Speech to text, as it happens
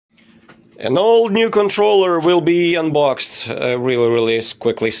An old new controller will be unboxed really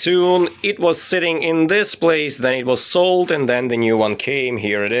quickly soon. It was sitting in this place, then it was sold, and then the new one came.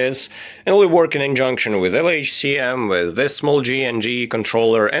 Here it is. And we work in conjunction with LHCM, with this small G&G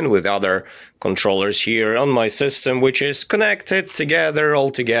controller, and with other controllers here on my system, which is connected together, all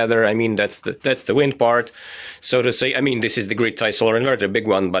together. I mean, that's the wind part, so to say. I mean, this is the grid tie solar inverter, a big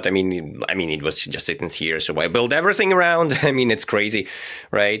one, but I mean, it was just sitting here, so I built everything around. I mean, it's crazy,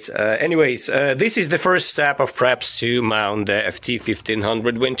 right? Anyways, this is the first step of preps to mount the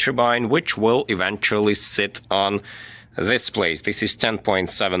FT-1500 wind turbine, which will eventually sit on this place. This is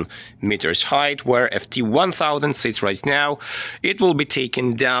 10.7 meters height, where FT-1000 sits right now. It will be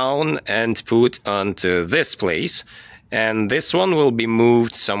taken down and put onto this place, and this one will be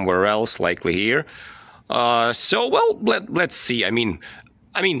moved somewhere else, likely here. So, well, let's see. I mean,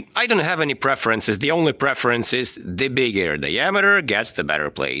 I don't have any preferences. The only preference is the bigger diameter gets the better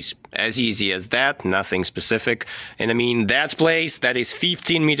place. As easy as that, nothing specific. And I mean, that place, that is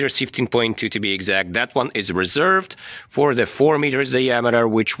 15 meters, 15.2 to be exact. That one is reserved for the 4 meters diameter,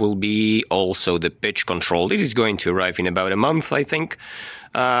 which will be also the pitch control. It is going to arrive in about a month, I think.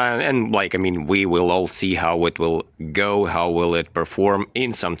 And like, I mean, we will all see how it will go, how will it perform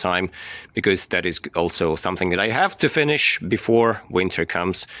in some time, because that is also something that I have to finish before winter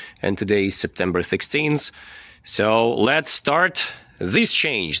comes, and today is September 16th. So let's start this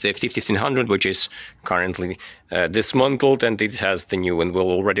change, the FT-1500, which is currently dismantled, and it has the new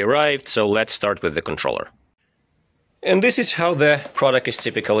windwheel already arrived. So let's start with the controller. And this is how the product is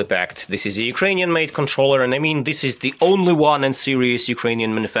typically packed. This is a Ukrainian-made controller, and I mean, this is the only one in serious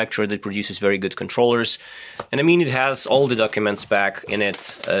Ukrainian manufacturer that produces very good controllers. And I mean, it has all the documents back in it,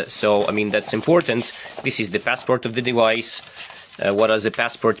 so I mean, that's important. This is the passport of the device. What does the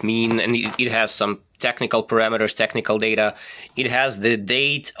passport mean? And it has some technical parameters, technical data. It has the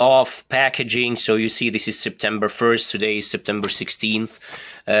date of packaging, so you see this is September 1st, today is September 16th.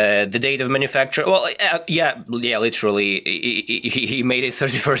 The date of manufacture, well, yeah, literally, he made it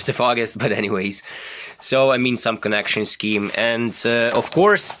 31st of August, but anyways. So, I mean, some connection scheme, and of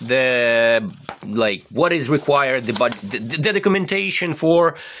course, what is required, the documentation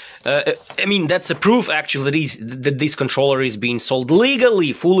for, I mean, that's a proof, actually, that this controller is being sold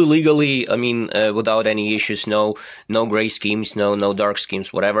legally, fully legally, I mean, without any issues, no gray schemes, no dark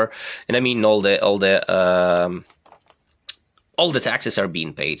schemes, whatever. And I mean, all the taxes are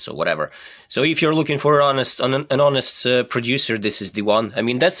being paid, so whatever. So if you're looking for an honest producer, this is the one. I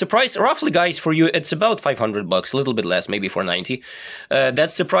mean, that's the price, roughly, guys, for you. It's about $500, a little bit less, maybe 490.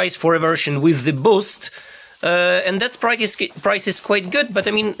 That's the price for a version with the boost. And that price is quite good, but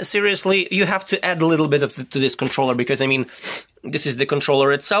I mean, seriously, you have to add a little bit to this controller, because I mean, this is the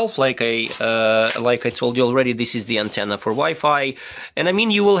controller itself, like I told you already. This is the antenna for Wi-Fi, and I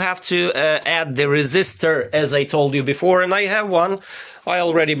mean, you will have to add the resistor, as I told you before, and I have one. I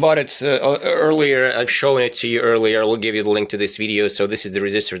already bought it earlier. I've shown it to you earlier. I will give you the link to this video. So this is the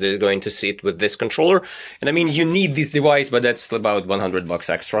resistor that is going to sit with this controller. And I mean, you need this device, but that's about $100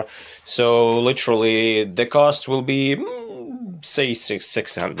 extra. So literally, the cost will be, say,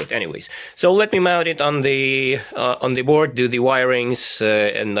 600. Anyways, so let me mount it on the board, do the wirings,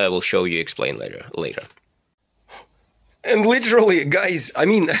 and I will show you, explain later. And literally, guys, I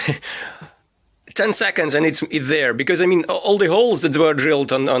mean. 10 seconds and it's there, because I mean, all the holes that were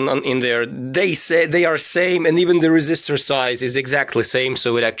drilled in there, they say they are same, and even the resistor size is exactly same,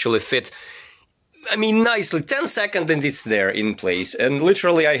 so it actually fit, I mean, nicely. 10 seconds and it's there in place, and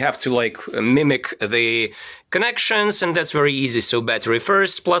literally I have to like mimic the connections, and that's very easy. So battery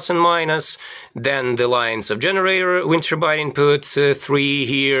first, plus and minus, then the lines of generator, wind turbine input, 3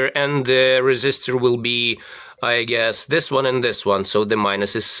 here, and the resistor will be, I guess, this one and this one. So the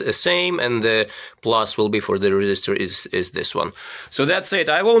minus is the same, and the plus will be for the resistor is this one. So that's it.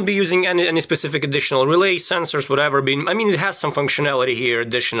 I won't be using any specific additional relays, sensors, whatever. I mean, it has some functionality here,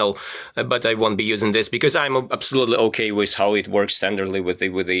 additional, but I won't be using this because I'm absolutely okay with how it works standardly with the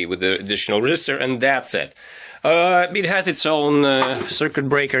additional resistor, and that's it. It has its own circuit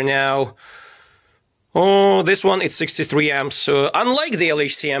breaker now. Oh, this one, it's 63 amps. Unlike the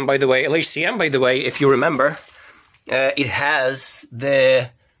LHCM, by the way, if you remember, it has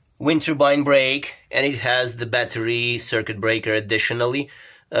the wind turbine brake, and it has the battery circuit breaker additionally.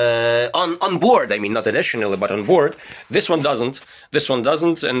 On board, I mean, not additionally, but on board. This one doesn't,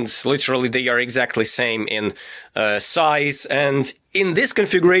 and literally they are exactly same in size. And in this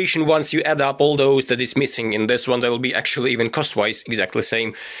configuration, once you add up all those that is missing in this one, they will be actually even cost-wise exactly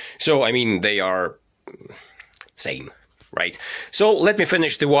same. So, I mean, they are same. right? So let me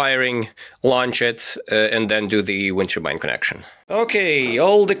finish the wiring, launch it, and then do the wind turbine connection. Okay,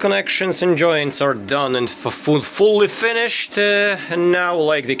 all the connections and joints are done and fully finished, and now,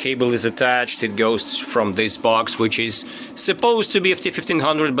 like, the cable is attached, it goes from this box, which is supposed to be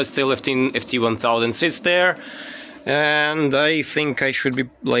FT-1500, but still FT-1000 sits there. And I think I should be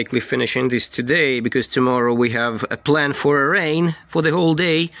likely finishing this today, because tomorrow we have a plan for a rain for the whole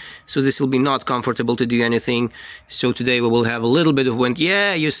day, so this will be not comfortable to do anything. So today we will have a little bit of wind.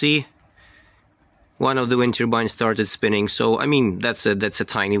 Yeah, you see, one of the wind turbines started spinning, so I mean that's a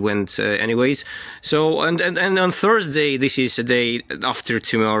tiny wind anyways. So and on Thursday, this is a day after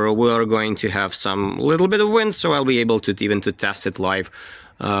tomorrow, we are going to have some little bit of wind, so I'll be able to even to test it live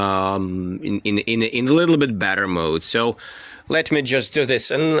in a little bit better mode. So let me just do this,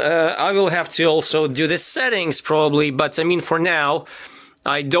 and I will have to also do the settings probably, but I mean for now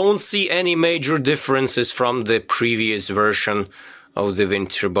I don't see any major differences from the previous version of the wind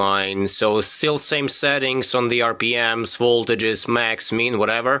turbine. So still same settings on the RPMs, voltages, max, min,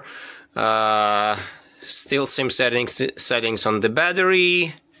 whatever. Still same settings on the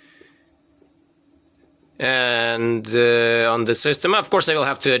battery and on the system. Of course I will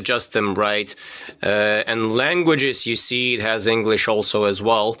have to adjust them, right? And languages, you see, it has English also as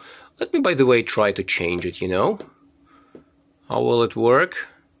well. Let me, by the way, try to change it, you know? How will it work?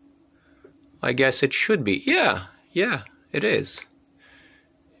 I guess it should be. Yeah, it is.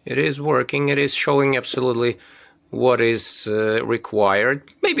 It is working, it is showing absolutely what is required.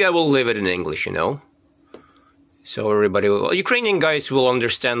 Maybe I will leave it in English, you know? So everybody will, Ukrainian guys will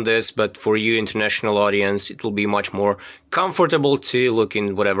understand this, but for you international audience, it will be much more comfortable to look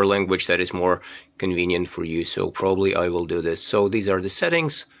in whatever language that is more convenient for you. So probably I will do this. So these are the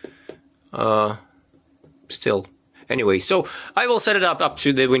settings. Still. Anyway, so I will set it up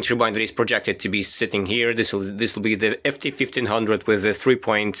to the wind turbine that is projected to be sitting here. This will be the FT-1500 with the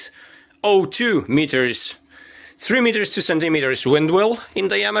 3.02 meters, 3 meters to centimeters wind wheel in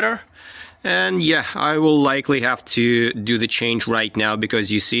diameter. And yeah, I will likely have to do the change right now,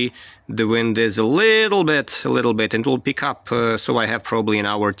 because you see the wind is a little bit, and it will pick up. So I have probably an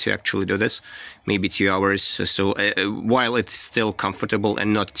hour to actually do this, maybe 2 hours. So while it's still comfortable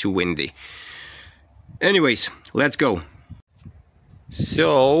and not too windy. Anyways, let's go.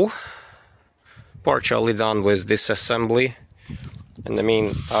 So, partially done with this assembly, and I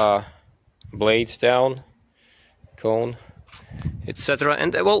mean blades down, cone, etc.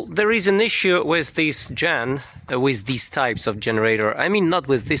 And well, there is an issue with this with these types of generator. I mean, not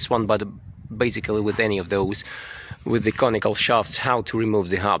with this one, but basically with any of those, with the conical shafts, how to remove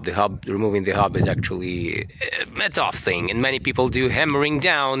the hub. Removing the hub is actually a tough thing, and many people do hammering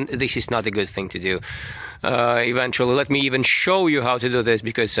down. This is not a good thing to do. Eventually, let me even show you how to do this,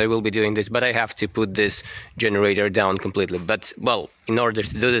 because I will be doing this, but I have to put this generator down completely. But, well, in order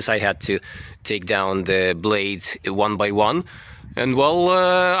to do this, I had to take down the blades one by one. And, well,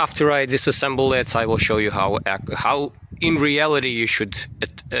 after I disassemble it, I will show you how in reality you should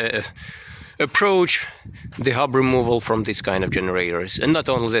approach the hub removal from this kind of generators. And not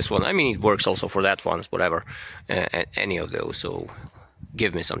only this one, I mean, it works also for that ones, whatever, any of those, so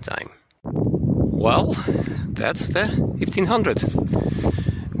give me some time. Well, that's the 1500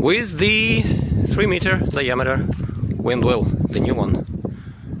 with the 3 meter diameter wind wheel, the new one.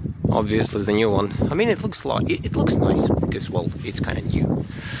 Obviously the new one. I mean, it looks nice, because, well, it's kind of new.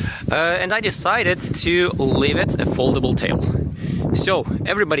 And I decided to leave it a foldable tail. So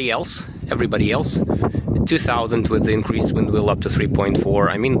everybody else, 2000 with the increased wind wheel up to 3.4.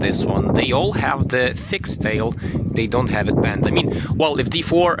 I mean, this one, they all have the fixed tail. They don't have it bent. I mean, well, if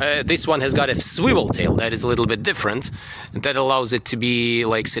D4, this one has got a swivel tail. That is a little bit different. That allows it to be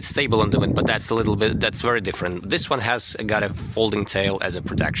like sit stable on the wind, but that's very different. This one has got a folding tail as a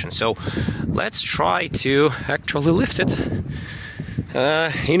protection. So let's try to actually lift it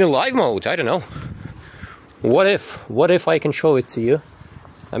in a live mode. I don't know. What if I can show it to you?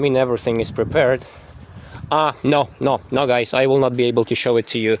 I mean, everything is prepared. No, guys, I will not be able to show it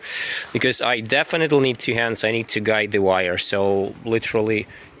to you, because I definitely need 2 hands. I need to guide the wire. So literally,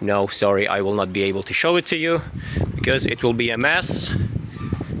 no, sorry, I will not be able to show it to you, because it will be a mess.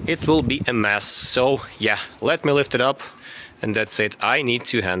 It will be a mess. So yeah, let me lift it up, and that's it. I need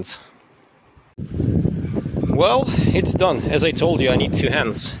 2 hands. Well, it's done. As I told you, I need 2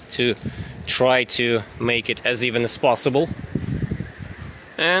 hands to try to make it as even as possible.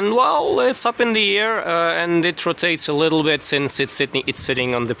 And, well, it's up in the air, and it rotates a little bit since it's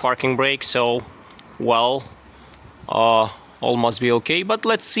sitting on the parking brake, so, well, all must be okay. But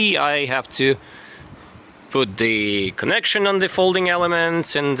let's see, I have to put the connection on the folding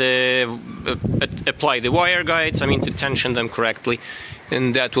elements and apply the wire guides, I mean to tension them correctly,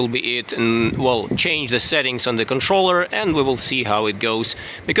 and that will be it. And well, change the settings on the controller and we will see how it goes,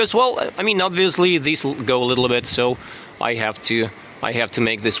 because well, I mean obviously these will go a little bit, so I have to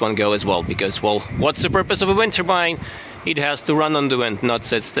make this one go as well, because well, what's the purpose of a wind turbine? It has to run on the wind, not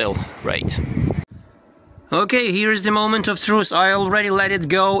sit still, right? Okay, here's the moment of truth. I already let it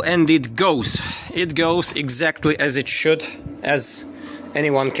go, and it goes. It goes exactly as it should, as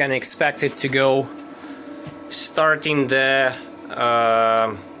anyone can expect it to go. Starting the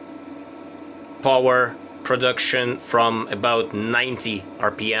power production from about 90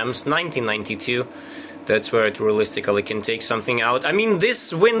 RPMs, 90-92. That's where it realistically can take something out. I mean,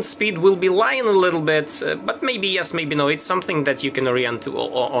 this wind speed will be lying a little bit, but maybe yes, maybe no. It's something that you can orient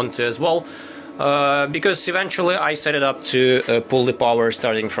onto as well. Because eventually I set it up to pull the power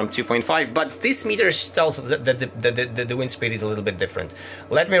starting from 2.5, but this meter tells that the wind speed is a little bit different.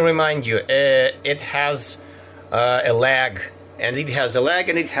 Let me remind you, it has a lag, and it has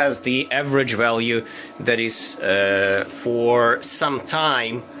the average value that is for some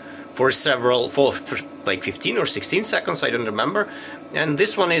time, for like 15 or 16 seconds, I don't remember. And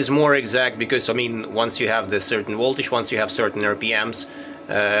this one is more exact because, I mean, once you have the certain voltage, once you have certain RPMs,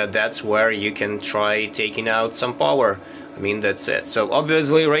 that's where you can try taking out some power. I mean, that's it. So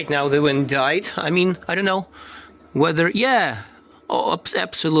obviously right now the wind died. I mean, I don't know whether, yeah, oh,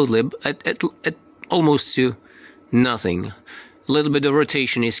 absolutely, at almost to nothing. A little bit of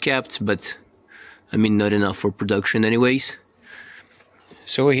rotation is kept, but I mean not enough for production anyways.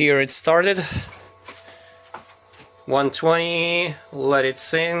 So here it started, 120, let it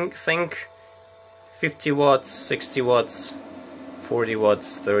think, 50 watts, 60 watts, 40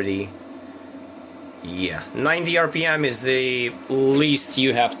 watts, 30, yeah, 90 RPM is the least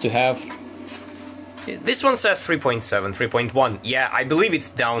you have to have. This one says 3.7, 3.1, yeah, I believe it's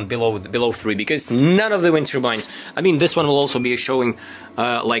down below 3, because none of the wind turbines, I mean this one will also be showing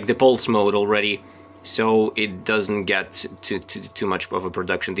like the pulse mode already, so it doesn't get too much of a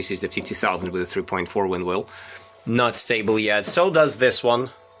production. This is the FT-1500 with a 3.4 windwheel, not stable yet. So does this one.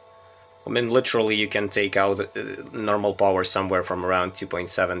 I mean, literally you can take out normal power somewhere from around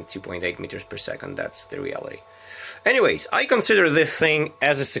 2.7, 2.8 meters per second. That's the reality. Anyways, I consider this thing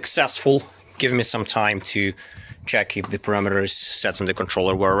as a successful. Give me some time to check if the parameters set on the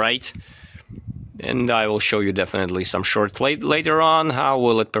controller were right. And I will show you definitely some short later on how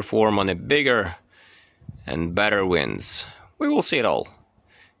will it perform on a bigger and better winds. We will see it all.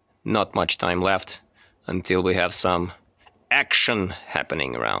 Not much time left until we have some action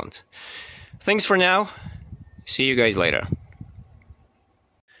happening around. Thanks for now. See you guys later.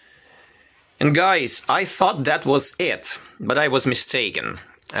 And guys, I thought that was it, but I was mistaken.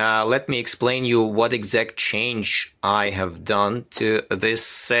 Let me explain you what exact change I have done to these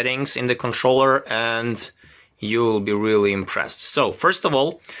settings in the controller, and you will be really impressed. So, first of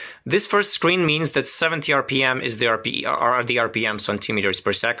all, this first screen means that 70 RPM is the RPMs on 2 meters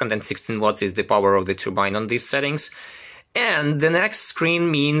per second, and 16 watts is the power of the turbine on these settings. And the next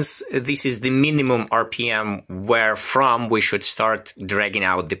screen means this is the minimum RPM where from we should start dragging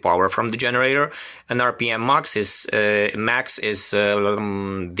out the power from the generator, and RPM max is the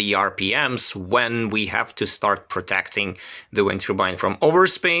RPMs when we have to start protecting the wind turbine from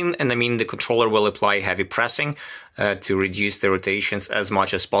overspin, and I mean the controller will apply heavy pressing to reduce the rotations as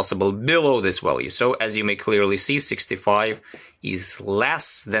much as possible below this value. So as you may clearly see, 65 is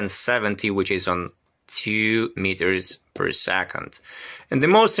less than 70, which is on 2 meters per second. And the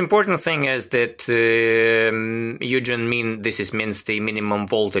most important thing is that this means the minimum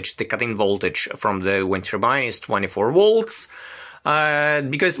voltage, the cut-in voltage from the wind turbine is 24 volts.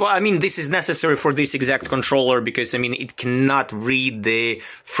 Because, well, I mean, this is necessary for this exact controller because, I mean, it cannot read the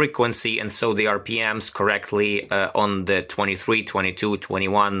frequency and so the RPMs correctly on the 23, 22,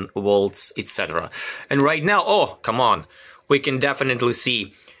 21 volts, etc. And right now, oh, come on, we can definitely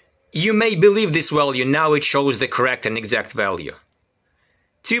see. You may believe this value, now it shows the correct and exact value.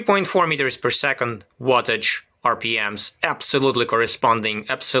 2.4 meters per second wattage RPMs, absolutely corresponding,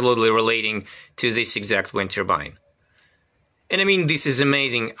 absolutely relating to this exact wind turbine. And I mean, this is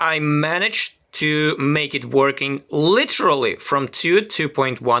amazing. I managed to make it working literally from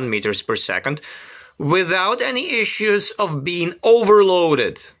 2.1 meters per second without any issues of being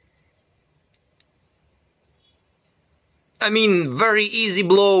overloaded. I mean, very easy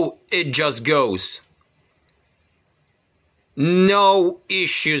blow, it just goes. No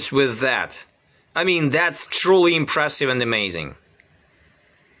issues with that. I mean, that's truly impressive and amazing.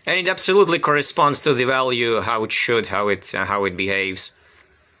 And it absolutely corresponds to the value, how it should, how it behaves.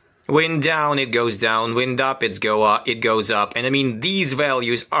 Wind down, it goes down. Wind up, it goes up. And I mean, these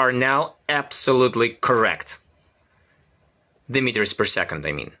values are now absolutely correct. The meters per second,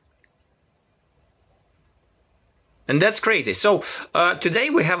 I mean. And that's crazy. So today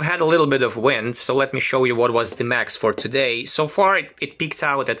we have had a little bit of wind. So let me show you what was the max for today. So far it peaked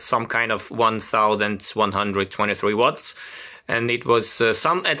out at some kind of 1123 watts. And it was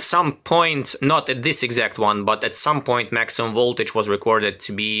at some point, not at this exact one, but at some point maximum voltage was recorded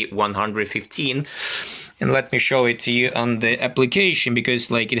to be 115. And let me show it to you on the application, because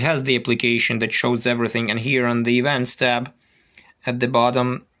like it has the application that shows everything. And here on the events tab at the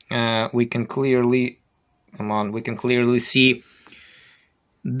bottom, we can clearly see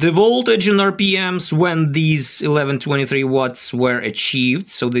the voltage in RPMs when these 1123 watts were achieved.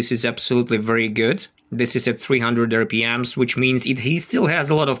 So this is absolutely very good. This is at 300 RPMs, which means he still has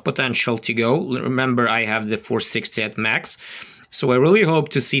a lot of potential to go. Remember, I have the 460 at max. So I really hope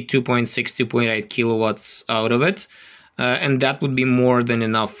to see 2.6, 2.8 kilowatts out of it. And that would be more than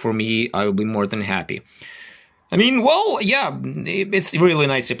enough for me. I will be more than happy. I mean, well, yeah, it's a really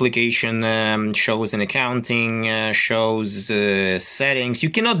nice application. Shows an accounting, shows settings. You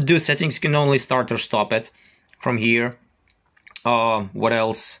cannot do settings, you can only start or stop it from here. What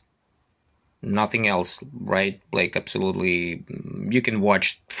else? Nothing else, right? Like, absolutely, you can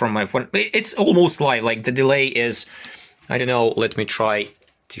watch from my phone. It's almost live, like the delay is, I don't know, let me try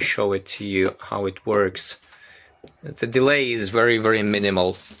to show it to you how it works. The delay is very, very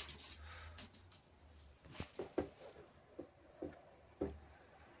minimal.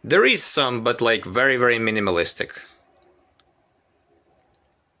 There is some, but like very, very minimalistic.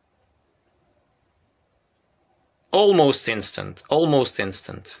 Almost instant, almost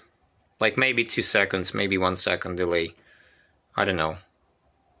instant. Like maybe 2 seconds, maybe 1 second delay. I don't know.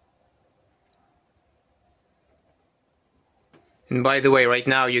 And by the way, right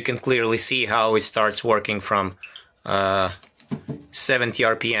now you can clearly see how it starts working from 70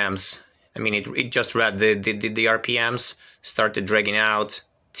 RPMs. I mean, it just read the RPMs, started dragging out.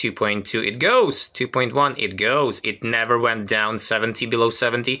 2.2, it goes. 2.1, it goes. It never went down 70, below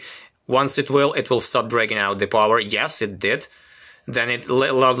 70. Once it will stop dragging out the power. Yes, it did. Then it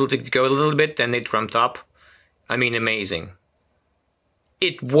allowed it to go a little bit, then it ramped up. I mean, amazing.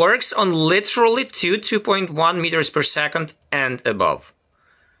 It works on literally 2.1 meters per second and above.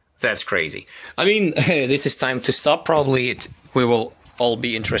 That's crazy. I mean, this is time to stop. Probably we will all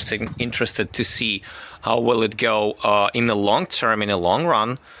be interested to see how will it go in the long term, in the long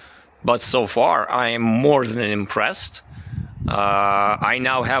run. But so far, I am more than impressed. I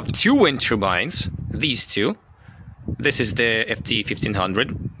now have 2 wind turbines, these two. This is the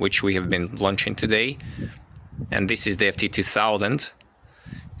FT-1500, which we have been launching today. And this is the FT-2000.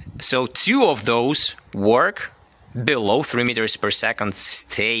 So 2 of those work below 3 meters per second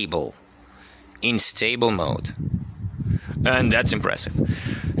stable, in stable mode. And that's impressive.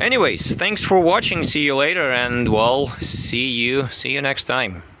 Anyways, thanks for watching. See you later, and well, see you next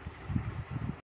time.